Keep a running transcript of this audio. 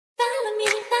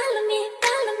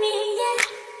yeah.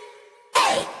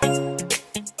 Hey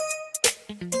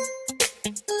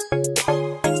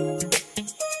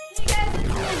guys, it's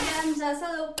me again,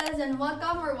 Jessa Lopez, and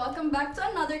welcome back to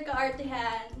another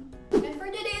kaartehan. And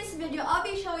for today's video, I'll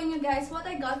be showing you guys what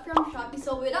I got from Shopee.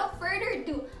 So without further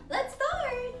ado, let's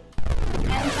start!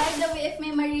 And by the way, if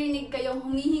may maririnig kayong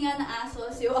humihinga na aso,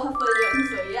 si Waffle yun.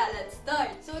 So yeah, let's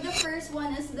start. So the first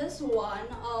one is this one.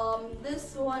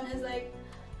 This one is like,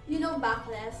 you know,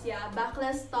 backless. Yeah,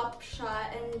 backless top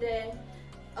siya. And then,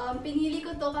 pinili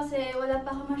ko to kasi wala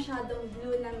pa ako masyadong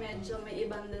blue na medyo may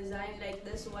ibang design. Like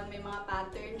this one, may mga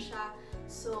pattern siya.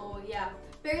 So yeah.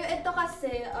 Pero ito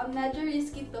kasi, medyo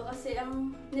risky to kasi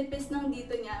ang nipis ng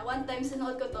dito niya. One time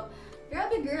sinuot ko to.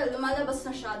 Grabe girl, lumalabas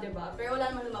na siya, diba? Pero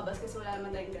wala naman lumabas kasi wala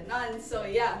naman tayong ganon. So,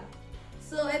 yeah.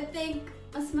 So, I think,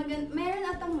 mas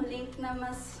meron atang link na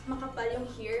mas makapal yung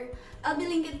hair. I'll be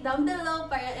link it down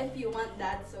below para if you want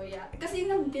that. So, yeah. Kasi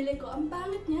nabili ko, ang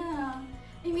pangit niya.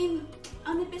 I mean,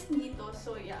 ang nipis dito.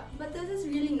 So, yeah. But this is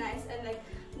really nice. And like,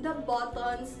 the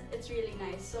buttons, it's really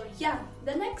nice. So, yeah.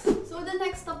 The next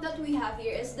top that we have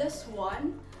here is this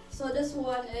one. So this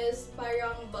one is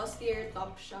parang bustier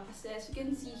top siya. Kasi as you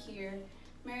can see here,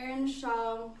 meron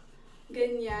siyang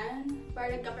ganyan.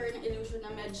 Parang nagkakaroon ng illusion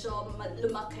na medyo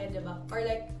lumaki, diba? Or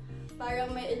like,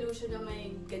 parang may illusion na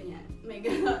may ganyan. May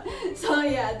gano'n. So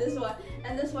yeah, this one.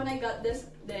 And this one, I got this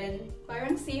then.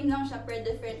 Parang same lang siya, pero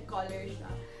different color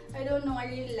siya. I don't know, I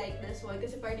really like this one.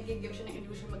 Kasi parang nag-give siya ng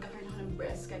illusion, magkakaroon ako ng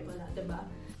breast kahit wala, diba?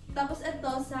 Tapos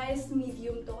ito, size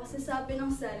medium to. Kasi sabi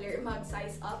ng seller,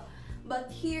 mag-size up.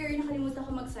 But here, nakalimutan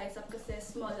ko mag-size up kasi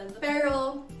small lang to.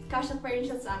 Pero, kasha pa rin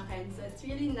siya sa akin. So, it's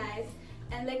really nice.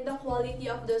 And like, the quality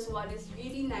of this one is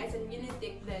really nice and really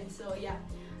thick then. So, yeah.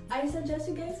 I suggest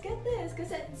you guys get this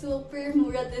kasi super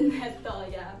mura din neto,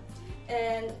 yeah.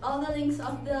 And all the links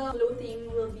of the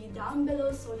clothing will be down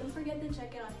below. So, don't forget to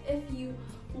check it out if you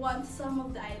want some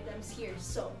of the items here.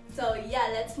 So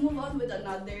yeah, let's move on with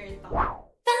another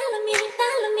top. Follow me,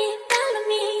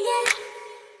 yeah.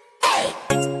 Hey!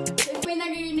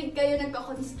 Naririnig kayo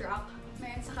nagko-construct,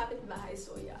 mayroon sa kapitbahay,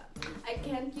 so yeah. I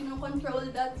can't, you know, control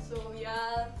that, so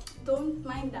yeah, don't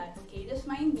mind that, okay? Just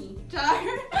mind me. Char!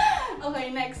 Okay,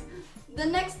 next. The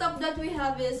next top that we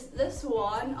have is this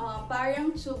one.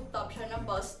 Parang tube top siya, na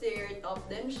bustier top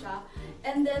din siya.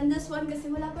 And then this one kasi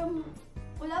wala pa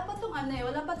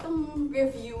tong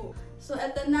review. So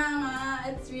eto na nga,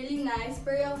 it's really nice,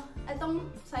 pero etong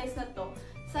size na to,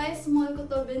 size small ko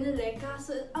to binili,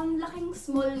 kaso ang laking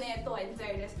small nito in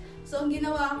fairness. So ang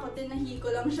ginawa ko, tinahi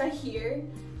ko lang siya here,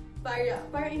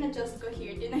 para in-adjust ko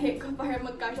here, tinahi ko para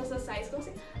magkasya sa size ko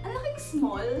kasi ang laking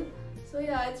small. So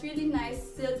yeah, it's really nice,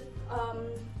 silk,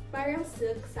 parang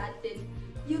silk satin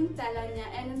yung tela niya,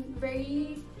 and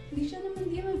hindi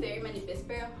naman very manipis,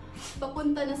 pero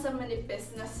papunta na sa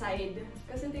manipis na side.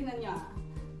 Kasi tingnan niya,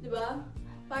 di ba?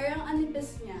 Parang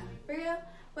anipis niya, pero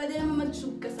pwede naman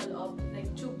mag-tube ka sa loob, like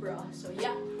tube bra. So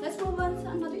yeah, let's move on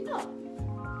sa another top.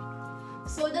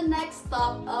 So the next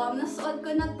top, nasuot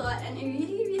ko na to, and I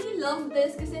really love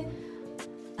this kasi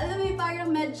alam mo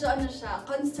parang medyo ano siya,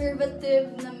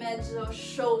 conservative na medyo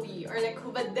showy or like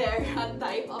hubadera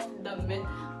type of damit.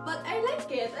 But I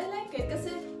like it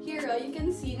kasi here you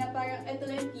can see na parang ito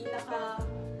lang yung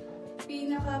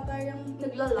pinaka parang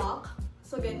nagla-lock.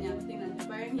 So ganyan, tingnan niyo,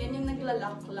 parang yan yung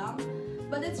nagla-lock lang.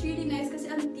 But it's really nice kasi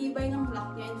ang tibay ng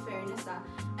lock niya in fairness ha.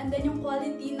 And then yung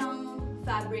quality ng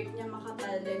fabric niya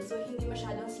makapal din. So hindi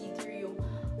masyadong see-through yung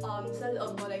sa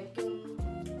loob mo, like yung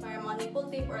parang mga nipple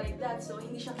tape or like that. So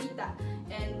hindi siya kita.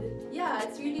 And yeah,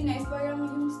 it's really nice. Parang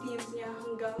yung sleeves niya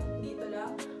hanggang dito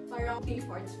lang. Parang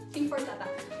 3/4 ata.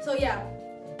 So yeah,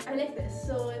 I like this.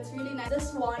 So it's really nice.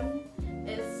 This one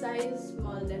is size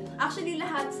small din. Actually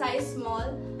lahat size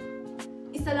small.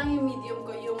 Isa lang yung medium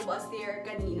ko, yung bustier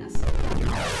kanina. So,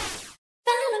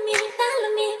 follow me,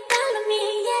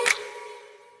 yeah.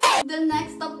 The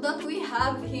next top that we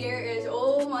have here is,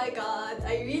 oh my god,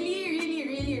 I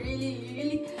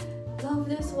really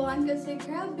love this one kasi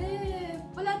grabe.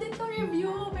 Wala din tong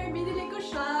review, pero binili ko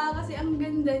siya kasi ang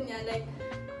ganda niya. Like,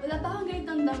 wala pa akong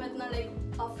ganitong damit na like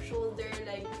off-shoulder,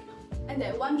 like, and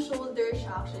then one shoulder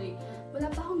siya actually. Wala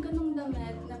pa akong ganong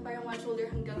damit na parang one shoulder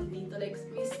hanggang dito. Like,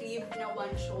 may sleeve na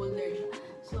one shoulder siya.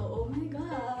 So, oh my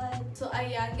god. So,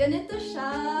 ayan. Ganito siya.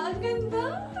 Ang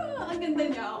ganda. Ang ganda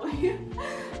niya. Okay.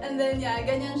 And then, yeah,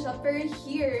 ganyan siya. Pero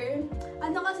here,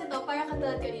 ano kasi to, parang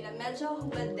katulad kanina, medyo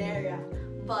hubadera.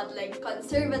 But, like,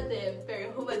 conservative.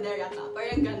 Pero hubadera ka.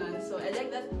 Parang ganon. So, I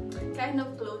like that kind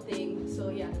of clothing.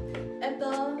 So, yeah.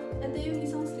 Ito yung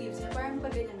isang sleeves niya. Parang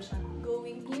pag ganyan siya.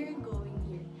 Going here, going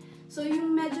here. So,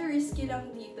 yung medyo risky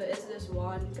lang dito is this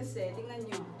one. Kasi, tingnan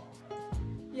nyo.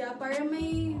 Yeah, parang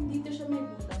dito siya may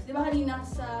butas. Di ba kanina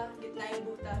sa gitna yung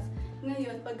butas?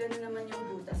 Ngayon, pag gano'n naman yung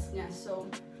butas niya. So,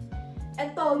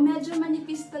 eto, medyo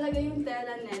manipis talaga yung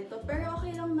tela neto. Pero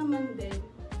okay lang naman din.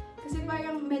 Kasi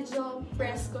parang medyo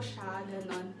presko siya,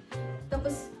 gano'n.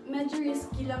 Tapos, medyo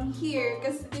risky lang here.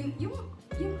 Kasi yung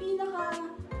pinaka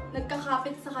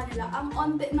nagkakapit sa kanila, ang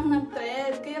onte nang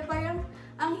nag-thread. Kaya parang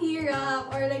ang hirap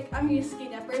or like ang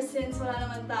risky niya. Pero since wala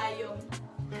naman tayong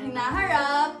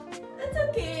hinaharap, that's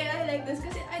okay. I like this.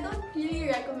 Kasi I don't really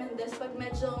recommend this pag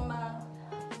medyo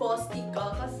busty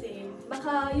ka kasi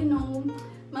baka, you know,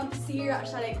 masira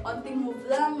siya. Like, onting move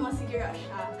lang, masira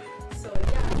siya. So,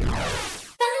 yeah.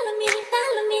 Follow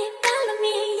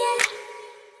me, yeah.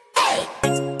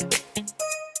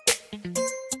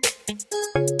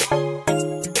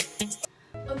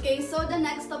 Okay, so the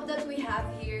next top that we have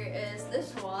here is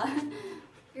this one.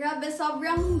 Grabe,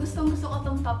 sobrang gustong-gusto ko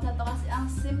tong top na to kasi ang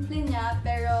simple niya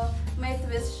pero may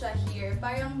twist siya here.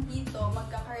 Parang dito,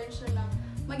 magkakaroon siya ng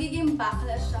magiging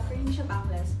backless siya, pero hindi siya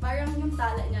backless. Parang yung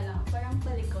tala niya lang, parang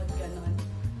talikod, ganon.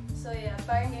 So yeah,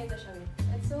 parang ganito siya.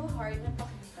 It's so hard na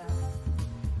pakita.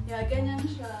 Yeah, ganyan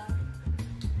siya.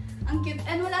 Ang cute.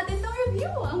 And wala din itong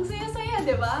review. Ang saya-saya,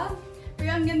 di ba?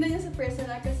 Pero ang ganda niya sa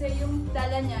personal kasi yung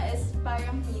tala niya is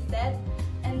parang heated.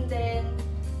 And then,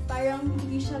 parang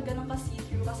hindi siya ganun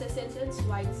ka-see-through kasi since it's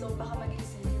white, so baka maging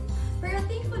see-through. Pero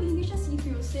thankfully, hindi siya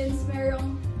see-through since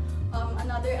merong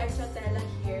another extra tela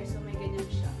here, so may ganyan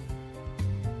siya.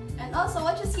 And also,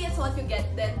 what you see is what you get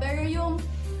then. Pero yung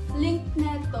link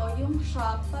neto, yung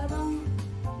shop, parang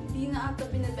hindi na ata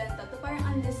binibenta to, parang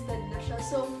unlisted na siya.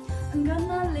 So, I'm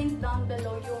gonna link down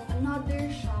below yung another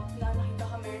shop na nakita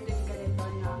ka meron din ganito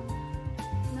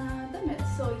na damit.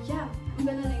 So, yeah, I'm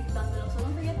gonna link down below. So,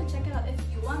 don't forget to check it out if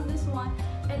you want this one.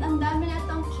 And ang dami na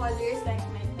itong colors, like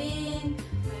may pink,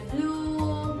 may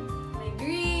blue, may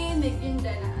green din.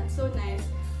 So nice.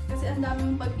 Kasi ang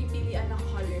daming pagpipilian ng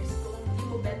colors. Kung hindi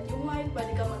mo bet yung white,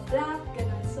 pwede ka mag-black,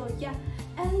 ganun. So yeah.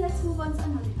 And let's move on sa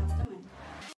another top naman.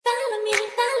 Follow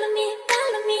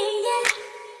me, yeah.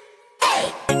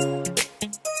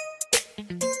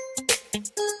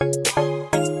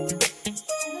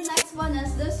 And the next one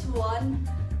is this one.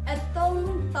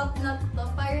 Etong top na to,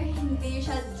 parang hindi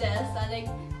siya Jessa.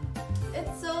 Like,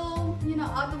 it's so, you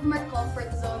know, out of my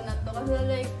comfort zone na to. Kasi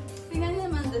like, tingnan niyo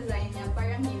naman design niya,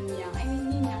 parang yin-yang. I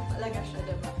mean, yin-yang talaga siya,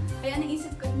 diba? Kaya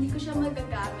naisip ko, hindi ko siya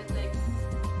magagamit, like,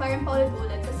 parang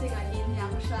paulit-ulit kasi nga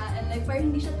yin-yang siya, and like,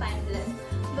 parang hindi siya timeless.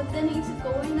 But then naisip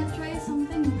ko, why not try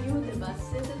something new, diba?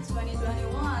 Since it's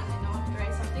 2021, I want to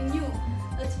try something new.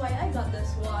 That's why I got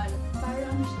this one.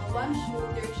 Parang siya, one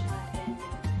shoulder siya, and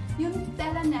yung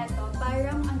tela neto,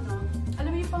 parang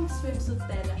alam mo yung pang swimsuit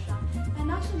tela siya.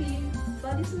 And actually,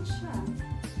 bodysuit siya.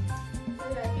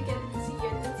 Yeah, you can see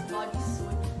it, it's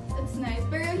bodysuit. It's nice,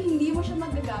 pero hindi mo siya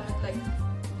magagamit like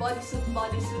bodysuit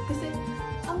kasi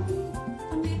ang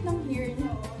liit ng hair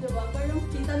niya, diba? Parang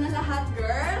kita na lahat,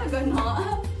 girl,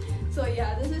 gano'n. So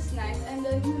yeah, this is nice. And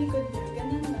then yung likod niya,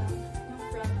 ganyan lang. Yung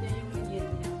front niya, yung magin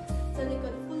niya. Sa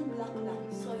likod, full black lang.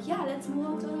 So yeah, let's move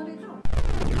on to another top.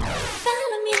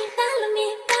 Follow me,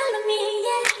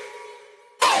 yeah.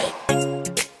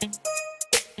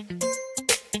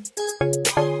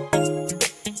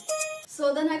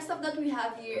 So the next top that we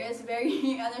have here is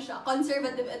very,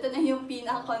 conservative. Ito na yung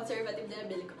pinaka-conservative na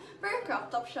nabili ko. Pero crop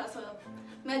top siya, so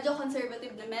medyo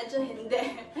conservative na, medyo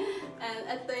hindi. And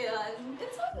ito yun.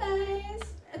 It's so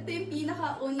nice. Ito yung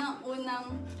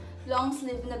pinaka-unang long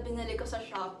sleeve na binili ko sa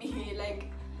Shopee.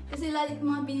 Like, kasi lagi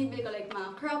mga binibili ko, like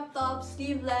mga crop top,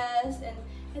 sleeveless, and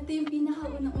ito yung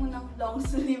pinaka-unang long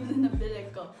sleeve na nabili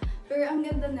ko. Pero ang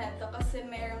ganda neto kasi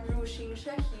mayroong ruching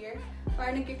siya here.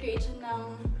 Parang nag-create siya ng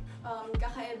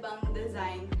kakaibang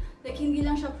design. Like, hindi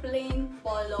lang siya plain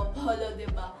polo,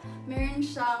 diba? Meron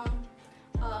siyang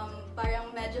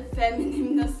parang medyo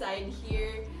feminine na side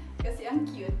here. Kasi ang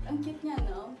cute. Ang cute niya,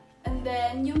 no? And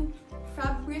then, yung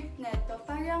fabric neto,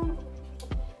 parang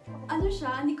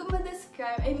siya, hindi ko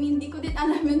ma-describe. I mean, hindi ko din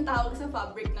alam yung tawag sa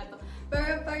fabric na to.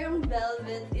 Pero parang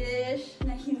velvet-ish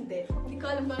na hindi. Hindi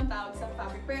ko alam kung ang tawag sa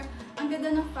fabric. Pero ang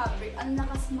ganda ng fabric, ang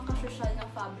lakas makasosyal ng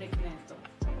fabric neto.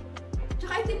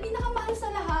 Tsaka ito yung pinakamahal sa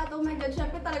lahat. Oh my God,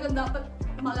 syempre talagang dapat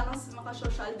malakas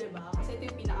makasosyal, diba? Kasi ito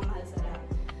yung pinakamahal sa lahat.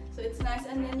 So it's nice.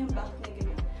 And then yung back niya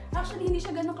ganyan. Actually, hindi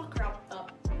siya ganun ka-crop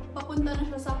top. Papunta na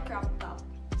siya sa crop top.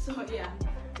 So yeah,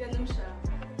 ganun siya.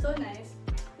 So nice.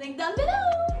 Link down below!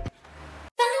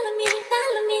 Follow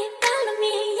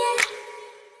me, yeah!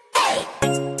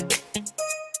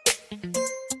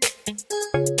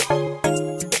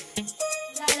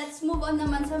 Yeah, let's move on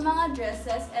naman sa mga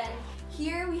dresses. And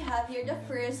here we have the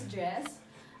first dress.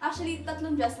 Actually,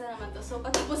 tatlong dress na naman to. So,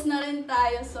 patapos na rin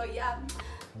tayo. So, yeah.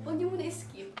 Huwag niyo muna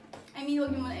i-skip. I mean, huwag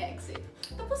niyo muna i-exit.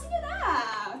 Tapos niyo na!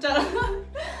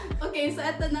 Okay, so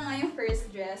ito na nga yung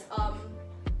first dress.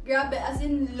 Grabe, as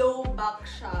in low back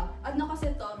siya. Ano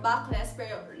kasi to? Backless,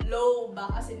 pero low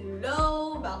back. As in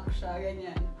low back siya.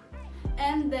 Ganyan.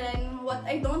 And then, what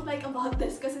I don't like about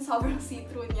this, kasi sobrang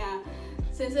see-through niya.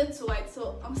 Since it's white,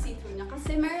 so ang see-through niya.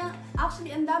 Kasi meron,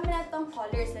 actually, ang dami na itong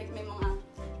colors. Like, may mga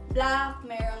black,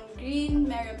 merong green,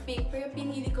 merong pink. Pero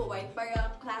pinili ko white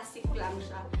para classic lang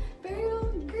siya.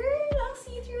 Pero, girl, ang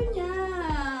see-through niya.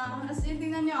 As in,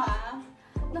 tingnan niyo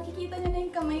nakikita niyo na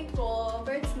yung kamay ko.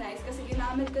 But it's nice kasi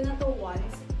ginamit ko na to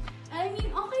once. And I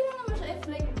mean, okay lang naman siya if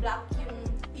like black yung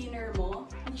inner mo.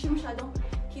 Hindi siya masyadong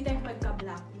kita yung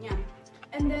pagka-black niya.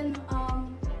 And then,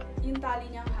 yung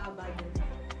tali niya ang haba din.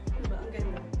 Diba? Ang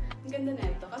ganda. Ang ganda na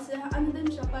ito. Kasi ano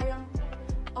din siya, parang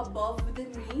above the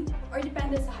knee. Or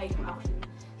depende sa height mo actually.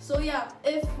 So yeah,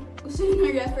 if gusto niyo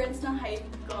na reference ng height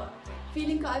ko,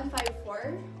 feeling ko I'm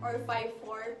 5'4" or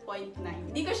 5'4.9".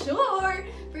 Hindi ko sure!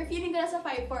 Pero feeling ko nasa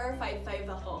 5'4" or 5'5"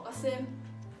 ako. Kasi,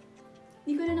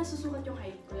 hindi ko na nasusukat yung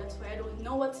height ko. That's why I don't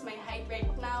know what's my height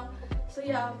right now. So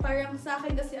yeah, parang sa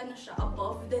akin kasi ano siya,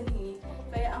 above the knee.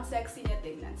 Kaya ang sexy niya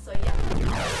tingnan. So yeah.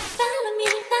 Follow me,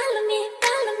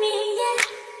 yeah!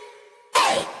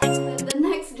 The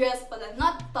next dress pala,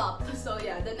 not top. So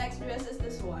yeah, the next dress is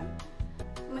this one.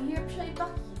 Mahirap siya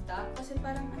ipakita kasi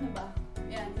parang ano ba?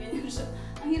 Yan, ganyan siya.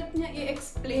 Ang hirap niya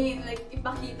i-explain, like,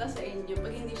 ipakita sa inyo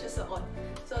pag hindi siya suot.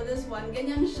 So, this one,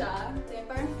 ganyan siya. So,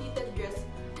 parang fitted dress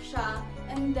siya.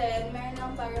 And then, meron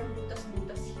lang parang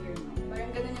butas-butas here, no?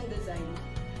 Parang ganun yung design.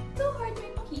 So, hard to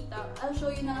ipakita. I'll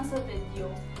show you na lang sa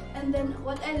video. And then,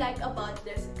 what I like about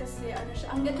this, kasi ano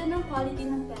siya, ang ganda ng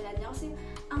quality ng tela niya. Kasi,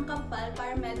 ang kapal,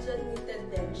 parang medyo knitted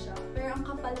din siya. Pero, ang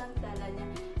kapal ng tela niya.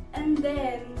 And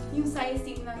then, yung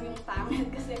sizing lang yung pangit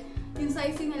kasi yung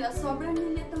sizing nila, sobrang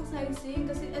lilit ang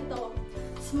sizing kasi ito,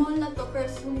 small na to pero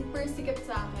super sikip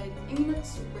sa akin. I mean, not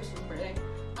super, like,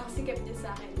 ang sikip din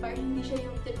sa akin. Parang hindi siya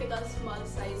yung typical small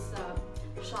size sa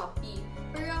Shopee.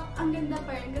 Pero ang ganda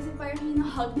pa rin kasi parang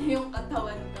hinahug na yung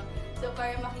katawan ko. So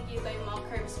parang makikita yung mga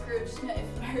curves niya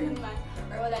if meron man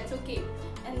or wala, it's okay.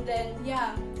 And then,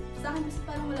 yeah, sa akin kasi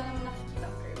parang wala naman nakikita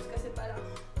curves kasi parang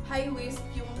high waist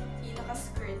yung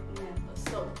pinaka-skirt nito.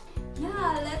 So,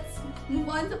 yeah, let's move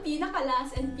on to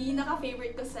pinaka-last and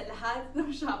pinaka-favorite ko sa lahat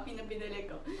ng Shopee na binili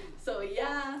ko. So,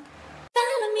 yeah.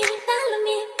 Follow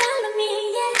me,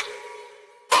 yeah!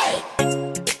 Hey!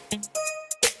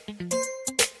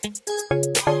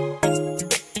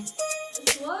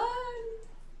 This one!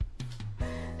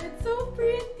 It's so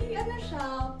pretty! Ano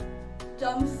siya?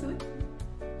 Jumpsuit?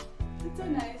 It's so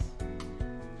nice.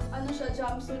 Ano siya,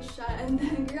 jumpsuit siya, and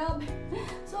then grabe,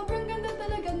 sobrang ganda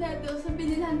talaga neto. So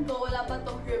binilhan ko, wala pa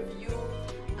tong review.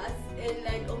 As in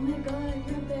like, oh my god,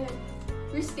 grabe.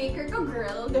 Risk taker ko,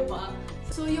 girl, diba?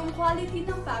 So yung quality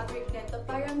ng fabric neto,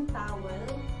 parang towel.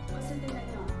 Kasi tingnan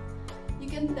nyo, you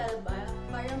can tell ba?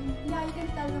 Parang, yeah, you can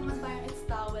tell naman parang it's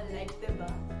towel-like, diba?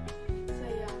 So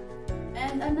yeah.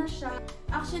 And ano siya,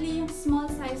 actually yung small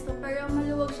size to, pero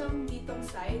maluwag siyang ditong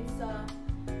side sa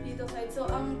side. So,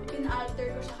 ang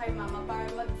pin-alter ko siya kay mama para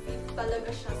mag-fit talaga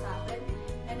siya sa akin.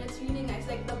 And it's really nice.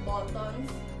 Like, the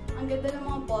buttons. Ang ganda ng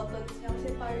mga buttons niya kasi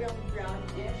parang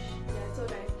brownish. Yeah, so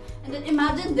nice. And then,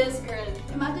 imagine this, girl.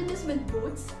 Imagine this with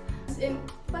boots. As in,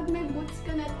 pag may boots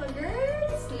ka na ito, girl,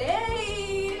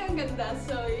 slay! Ang ganda.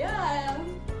 So, yeah.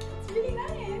 It's really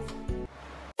nice.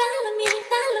 Follow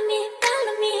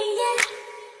me, yeah!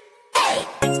 Hey!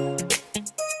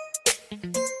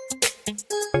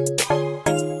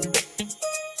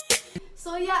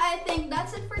 I think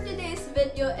that's it for today's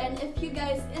video, and if you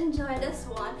guys enjoyed this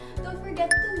one, don't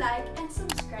forget to like and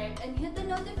subscribe and hit the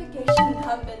notification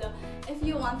down below if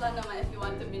you want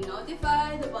to be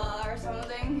notified or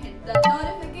something, hit that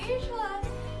notification.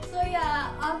 So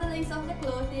yeah, all the links of the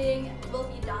clothing will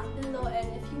be down below, and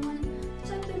if you want to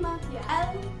check them out, yeah,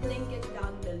 I'll link it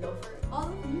down below for all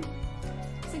of you.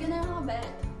 Sige na yung mga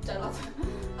bet. Charot.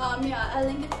 Yeah, I'll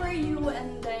link it for you,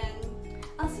 and then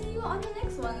I'll see you on the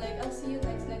next one. Like, I'll see you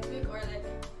next week, or like,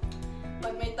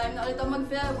 pag may time na ulit ako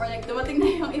mag-film, or like, dumating na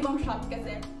yung ibang shop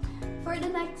kasi for the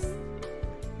next,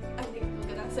 I think, huwag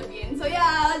ko nang sabihin. So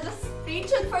yeah, just stay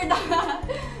tuned for that.